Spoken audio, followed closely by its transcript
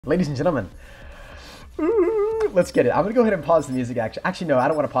Ladies and gentlemen, let's get it. I'm going to go ahead and pause the music. Actually, no, I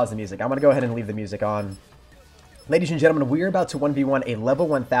don't want to pause the music. I'm going to go ahead and leave the music on. Ladies and gentlemen, we're about to 1v1 a level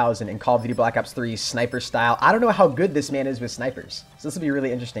 1000 in Call of Duty Black Ops 3 sniper style. I don't know how good this man is with snipers, so this will be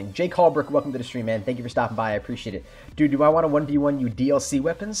really interesting. Jay Colbrook, welcome to the stream, man. Thank you for stopping by. I appreciate it. Dude, do I want to 1v1 you DLC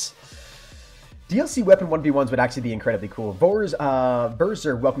weapons? DLC weapon 1v1s would actually be incredibly cool.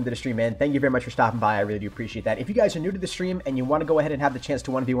 Berzer, welcome to the stream, man. Thank you very much for stopping by. I really do appreciate that. If you guys are new to the stream and you want to go ahead and have the chance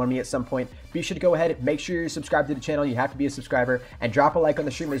to 1v1 me at some point, be sure to go ahead, make sure you're subscribed to the channel. You have to be a subscriber, and drop a like on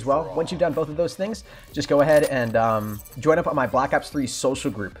the stream as well. Once you've done both of those things, just go ahead and join up on my Black Ops 3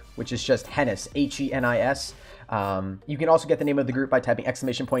 social group, which is just HENIS, H-E-N-I-S. You can also get the name of the group by typing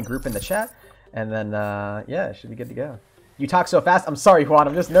 !group in the chat, and then, yeah, it should be good to go. You talk so fast. I'm sorry, Juan.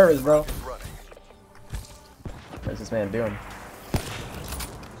 I'm just nervous, bro. What's this man doing?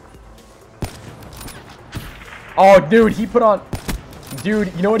 Oh, dude, he put on...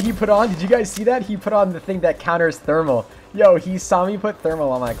 Dude, you know what he put on? Did you guys see that? He put on the thing that counters thermal. Yo, he saw me put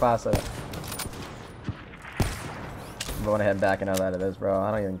thermal on my class. I'm going ahead and backing out of this, bro.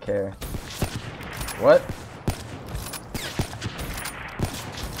 I don't even care. What?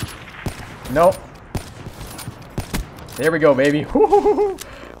 Nope. There we go, baby.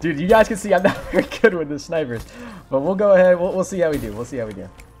 Dude, you guys can see I'm not very good with the snipers. But we'll go ahead. We'll see how we do. We'll see how we do.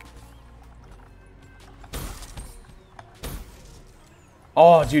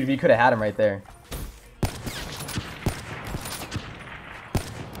 Oh, dude, if you could have had him right there.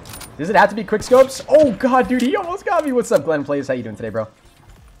 Does it have to be quick scopes? Oh, God, dude, he almost got me. What's up, Glenn Plays? How you doing today, bro?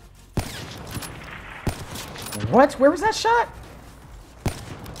 What? Where was that shot?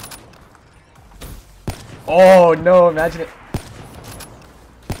 Oh, no, imagine it.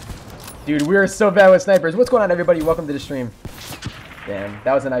 Dude, we are so bad with snipers. What's going on, everybody? Welcome to the stream. Damn,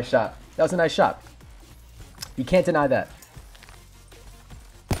 that was a nice shot. That was a nice shot. You can't deny that.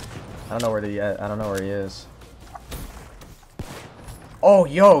 I don't know where he is. Oh,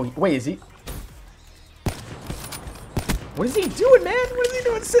 yo, wait, is he? What is he doing, man? What is he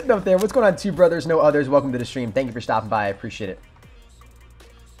doing sitting up there? What's going on, two brothers, no others? Welcome to the stream. Thank you for stopping by. I appreciate it.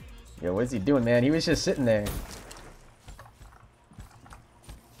 Yo, what is he doing, man? He was just sitting there.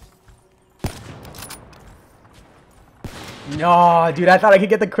 No, dude, I thought I could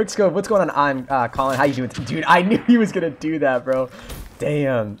get the quick scope. What's going on? I'm Colin. How you doing? Dude, I knew he was going to do that, bro.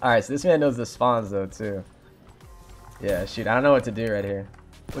 Damn. All right, so this man knows the spawns, though, too. Yeah, shoot. I don't know what to do right here.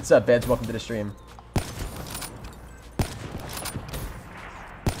 What's up, Beds? Welcome to the stream.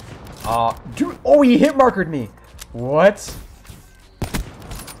 Dude. Oh, he hit markered me. What?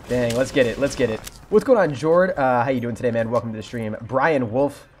 Dang, let's get it. Let's get it. What's going on, Jord? How you doing today, man? Welcome to the stream. Brian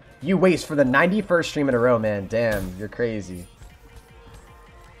Wolf. You waste for the 91st stream in a row, man. Damn, you're crazy.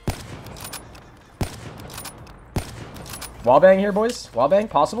 Wallbang here, boys. Wallbang,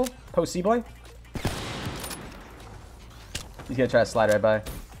 possible? Post C-boy. He's gonna try to slide right by.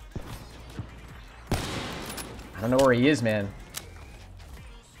 I don't know where he is, man.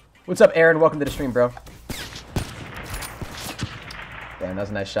 What's up, Aaron? Welcome to the stream, bro. Damn, that was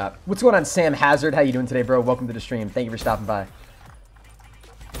a nice shot. What's going on, Sam Hazard? How you doing today, bro? Welcome to the stream. Thank you for stopping by.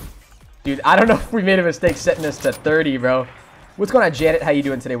 Dude, I don't know if we made a mistake setting this to 30, bro. What's going on, Janet? How you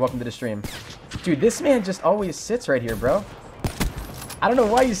doing today? Welcome to the stream. Dude, this man just always sits right here, bro. I don't know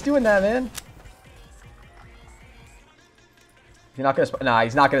why he's doing that, man. He's not gonna spawn. Nah,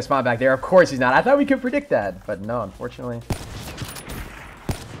 he's not gonna spawn back there. Of course he's not. I thought we could predict that, but no, unfortunately.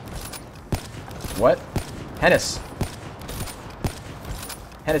 What? Henis.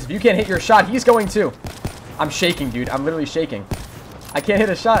 Henis, if you can't hit your shot, he's going to. I'm shaking, dude. I'm literally shaking. I can't hit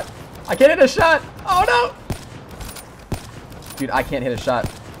a shot. I can't hit a shot. Oh, no. Dude, I can't hit a shot.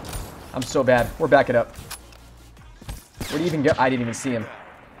 I'm so bad. We're backing up. Where do you even go? I didn't even see him.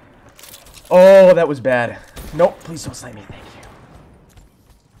 Oh, that was bad. Nope. Please don't snipe me. Thank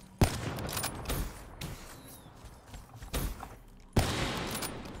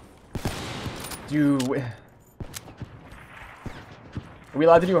you. Dude. Are we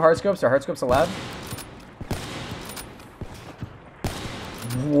allowed to do hard scopes? Are hard scopes allowed?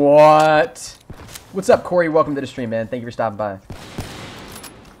 What? What's up, Corey? Welcome to the stream, man. Thank you for stopping by.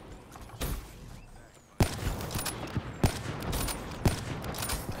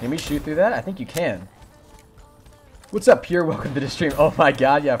 Can we shoot through that? I think you can. What's up, Pure? Welcome to the stream. Oh my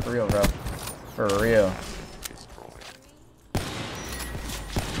god, yeah, for real, bro. For real.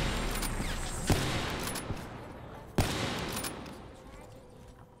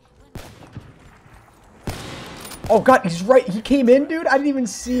 Oh god, he's right. He came in, dude. I didn't even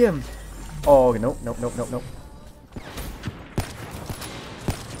see him. Oh, nope, nope, nope, nope, nope.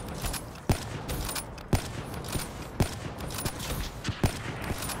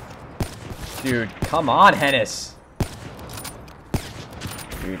 Dude, come on, HENIS.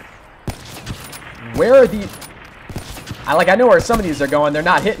 Dude. Where are these? I know where some of these are going. They're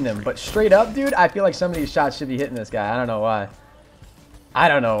not hitting him. But straight up, dude, I feel like some of these shots should be hitting this guy. I don't know why. I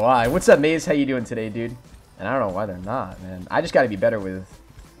don't know why. What's up, Maze? How you doing today, dude? And I don't know why they're not, man. I just got to be better with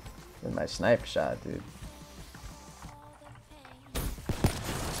my sniper shot, dude.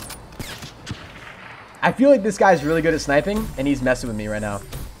 I feel like this guy's really good at sniping, and he's messing with me right now.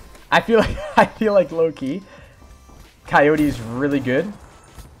 I feel like low key, Coyote's really good,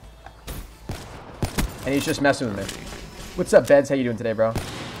 and he's just messing with me. What's up, Beds? How you doing today, bro?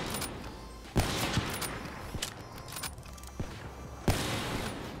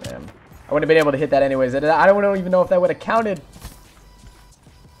 Damn, I wouldn't have been able to hit that anyways. I don't even know if that would have counted.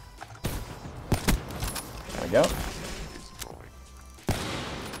 There we go.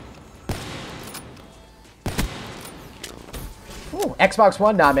 Ooh, Xbox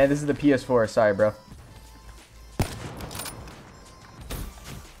One? Nah, man, this is the PS4. Sorry, bro.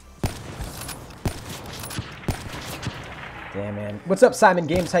 Damn, man. What's up, Simon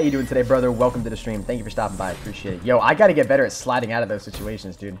Games? How you doing today, brother? Welcome to the stream. Thank you for stopping by. Appreciate it. Yo, I gotta get better at sliding out of those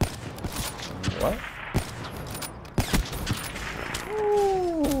situations, dude. What?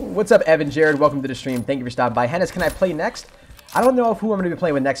 Ooh. What's up, Evan Jared? Welcome to the stream. Thank you for stopping by. Hennis, can I play next? I don't know who I'm going to be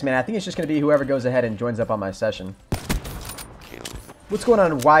playing with next, man. I think it's just going to be whoever goes ahead and joins up on my session. What's going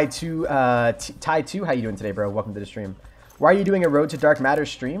on, Y2, Ty2? How you doing today, bro? Welcome to the stream. Why are you doing a Road to Dark Matter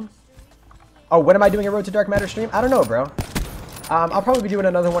stream? Oh, when am I doing a Road to Dark Matter stream? I don't know, bro. I'll probably be doing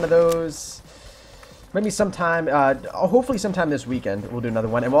another one of those maybe sometime, hopefully sometime this weekend. We'll do another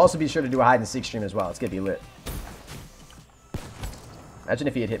one. And we'll also be sure to do a hide and seek stream as well. It's going to be lit. Imagine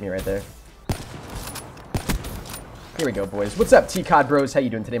if he had hit me right there. Here we go, boys. What's up, T-Cod Bros? How you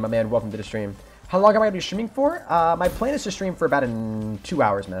doing today, my man? Welcome to the stream. How long am I going to be streaming for? My plan is to stream for about 2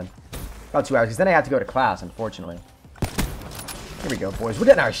 hours, man. About 2 hours, because then I have to go to class, unfortunately. Here we go, boys. We're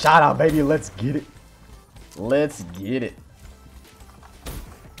getting our shot out, baby. Let's get it. Let's get it.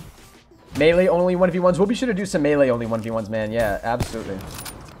 Melee only 1v1s. We'll be sure to do some melee only 1v1s, man. Yeah, absolutely.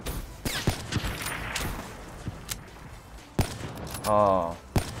 Oh.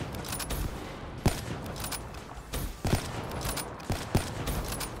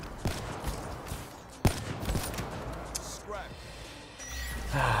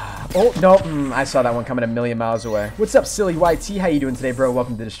 Oh, no. I saw that one coming a million miles away. What's up, Silly YT? How you doing today, bro?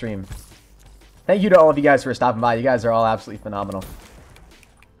 Welcome to the stream. Thank you to all of you guys for stopping by. You guys are all absolutely phenomenal.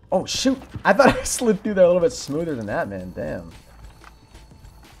 Oh, shoot. I thought I slid through there a little bit smoother than that, man. Damn.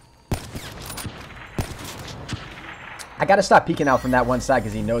 I got to stop peeking out from that one side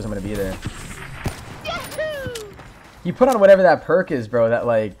because he knows I'm going to be there. You put on whatever that perk is, bro, that,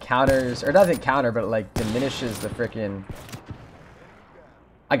 like, counters, or doesn't counter, but, like, diminishes the freaking...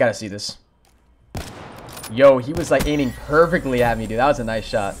 I gotta see this. Yo, he was, like, aiming perfectly at me, dude. That was a nice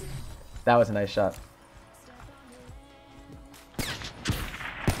shot. That was a nice shot.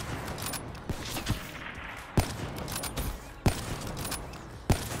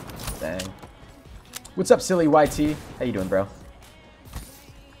 Dang. What's up, Silly YT? How you doing, bro?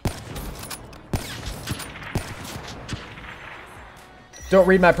 Don't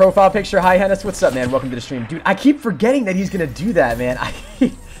read my profile picture. Hi, Hennis. What's up, man? Welcome to the stream. Dude, I keep forgetting that he's going to do that, man.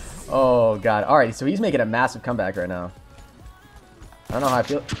 Oh, God. All right, so he's making a massive comeback right now. I don't know how I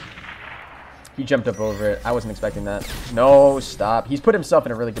feel. He jumped up over it. I wasn't expecting that. No, stop. He's put himself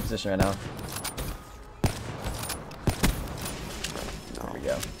in a really good position right now. Here we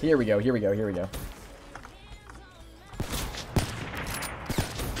go. Here we go. Here we go. Here we go.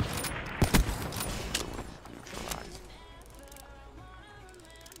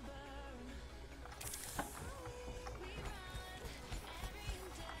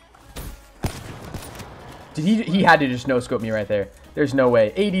 He had to just no-scope me right there. There's no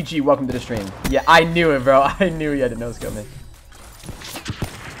way. ADG, welcome to the stream. Yeah, I knew it, bro. I knew he had to no-scope me.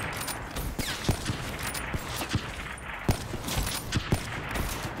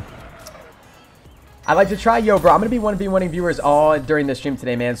 I'd like to try. Yo, bro, I'm going to be 1v1ing viewers all during this stream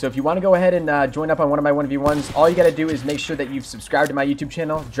today, man. So if you want to go ahead and join up on one of my 1v1s, all you got to do is make sure that you've subscribed to my YouTube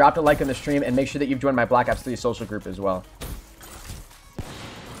channel, dropped a like on the stream, and make sure that you've joined my Black Ops 3 social group as well.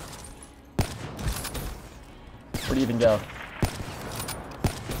 Where do you even go?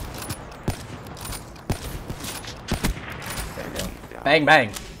 There we go. Bang,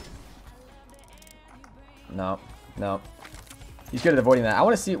 bang. No, no. He's good at avoiding that. I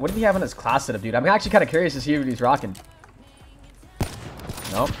want to see, what did he have on his class setup, dude? I'm actually kind of curious to see what he's rocking.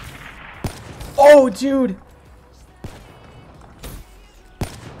 Nope. Oh, dude.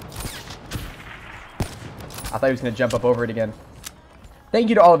 I thought he was going to jump up over it again. Thank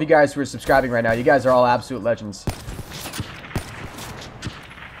you to all of you guys who are subscribing right now. You guys are all absolute legends.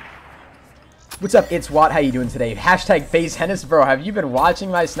 What's up, It's Watt? How you doing today? Hashtag FazeHenis. Bro, have you been watching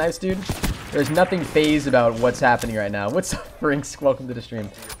my snipes, dude? There's nothing phase about what's happening right now. What's up, Rinks? Welcome to the stream.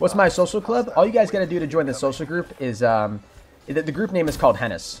 What's my social club? All you guys gotta do to join the social group is, the group name is called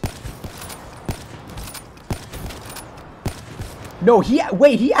HENIS. No,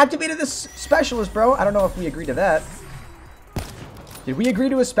 wait, he activated this specialist, bro. I don't know if we agreed to that. Did we agree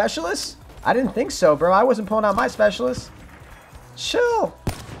to a specialist? I didn't think so, bro. I wasn't pulling out my specialist. Chill.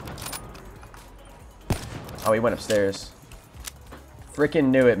 Oh, he went upstairs. Freaking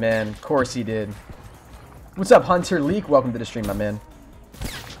knew it, man. Of course he did. What's up, Hunter Leak? Welcome to the stream, my man.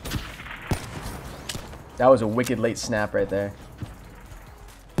 That was a wicked late snap right there.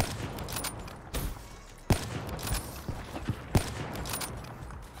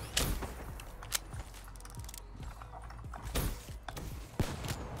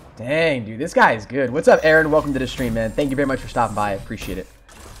 Dang, dude. This guy is good. What's up, Aaron? Welcome to the stream, man. Thank you very much for stopping by. I appreciate it.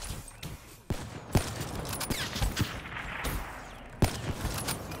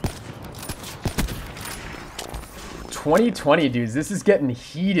 $2020, dudes. This is getting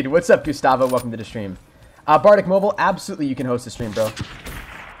heated. What's up, Gustavo? Welcome to the stream. Bardic Mobile, absolutely you can host the stream, bro.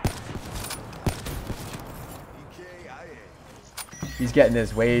 He's getting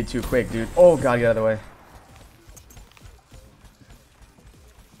this way too quick, dude. Oh, God, get out of the way.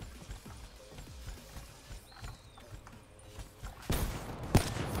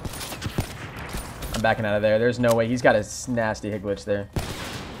 I'm backing out of there. There's no way. He's got a nasty hit glitch there.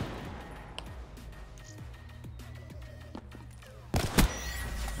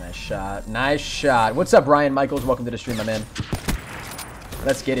 Nice shot. Nice shot. What's up, Ryan Michaels? Welcome to the stream, my man.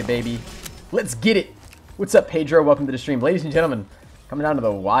 Let's get it, baby. Let's get it. What's up, Pedro? Welcome to the stream. Ladies and gentlemen, coming down to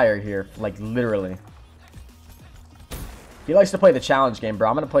the wire here. Like, literally. He likes to play the challenge game, bro.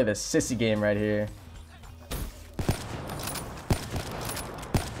 I'm going to play the sissy game right here.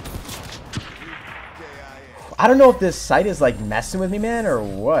 I don't know if this site is, like, messing with me, man, or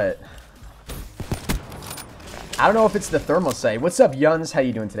what. I don't know if it's the thermal site. What's up, Yuns? How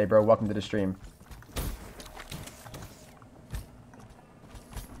you doing today, bro? Welcome to the stream.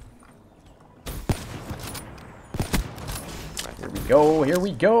 Here we go. Here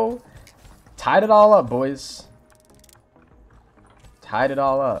we go. Tied it all up, boys. Tied it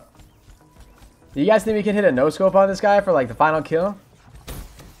all up. Do you guys think we can hit a no-scope on this guy for, like, the final kill?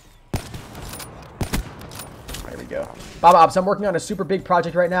 Go. Bob Ops, I'm working on a super big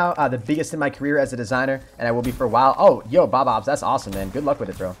project right now, the biggest in my career as a designer, and I will be for a while. Oh, yo, Bob Ops, that's awesome, man. Good luck with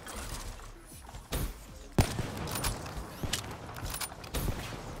it, bro.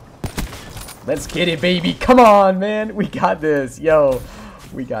 Let's get it, baby. Come on, man. We got this. Yo,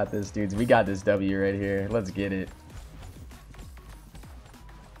 we got this, dudes. We got this W right here. Let's get it.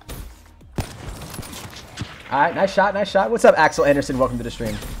 All right, nice shot, nice shot. What's up, Axel Anderson? Welcome to the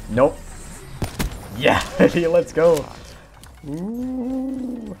stream. Nope. Yeah, let's go.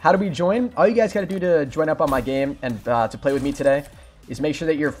 Ooh. How do we join? All you guys got to do to join up on my game and to play with me today is make sure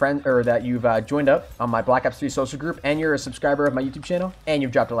that you're a friend or that you've joined up on my Black Ops 3 social group and you're a subscriber of my YouTube channel and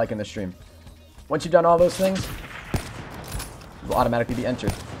you've dropped a like in the stream. Once you've done all those things, you will automatically be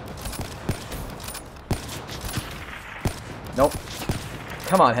entered. Nope.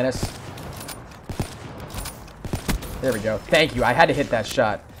 Come on, Hennis. There we go. Thank you. I had to hit that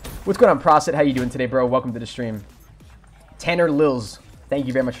shot. What's going on, Prosit? How you doing today, bro? Welcome to the stream. Tanner Lils, thank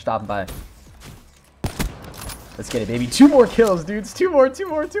you very much for stopping by. Let's get it, baby. 2 more kills, dudes. 2 more, 2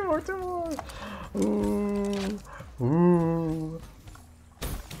 more, 2 more, 2 more. Ooh. Ooh.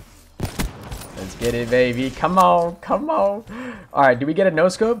 Let's get it, baby. Come on, come on. All right, do we get a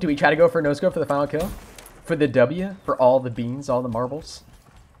no-scope? Do we try to go for a no-scope for the final kill? For the W? For all the beans, all the marbles?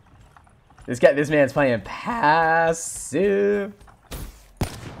 This man's playing passive.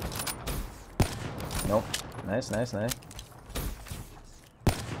 Nope. Nice, nice, nice.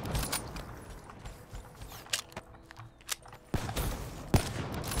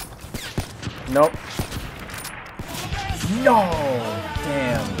 Nope. No!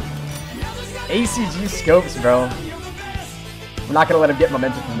 Damn. ACG scopes, bro. We're not gonna let him get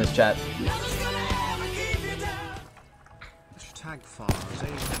momentum from this chat.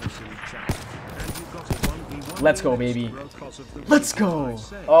 Let's go, baby. Let's go.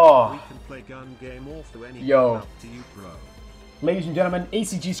 Oh. Yo. Ladies and gentlemen,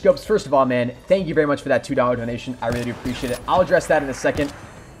 ACG Scopes, first of all, man, thank you very much for that $2 donation. I really do appreciate it. I'll address that in a second.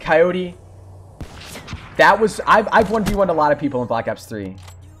 Coyote, that was... I've 1v1'd a lot of people in Black Ops 3.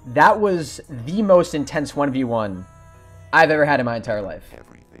 That was the most intense 1v1 I've ever had in my entire life.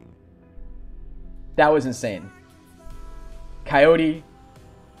 That was insane. Coyote,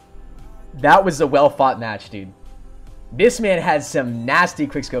 That was a well-fought match, dude. This man had some nasty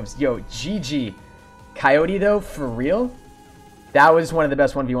quickscopes. Yo, GG. Coyote, though, for real? That was one of the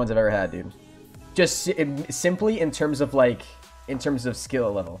best 1v1s I've ever had, dude. Just simply in terms of, like, in terms of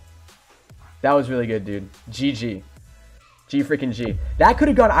skill level. That was really good, dude. GG. G freaking G. That could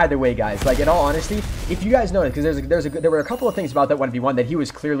have gone either way, guys. Like, in all honesty, if you guys noticed, because there were a couple of things about that 1v1 that he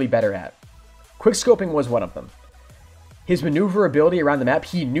was clearly better at. Quickscoping was one of them. His maneuverability around the map,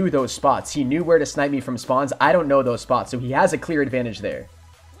 he knew those spots. He knew where to snipe me from spawns. I don't know those spots, so he has a clear advantage there.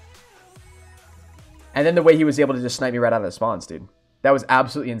 And then the way he was able to just snipe me right out of the spawns, dude. That was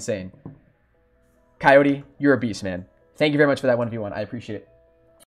absolutely insane. Coyote, you're a beast, man. Thank you very much for that 1v1. I appreciate it.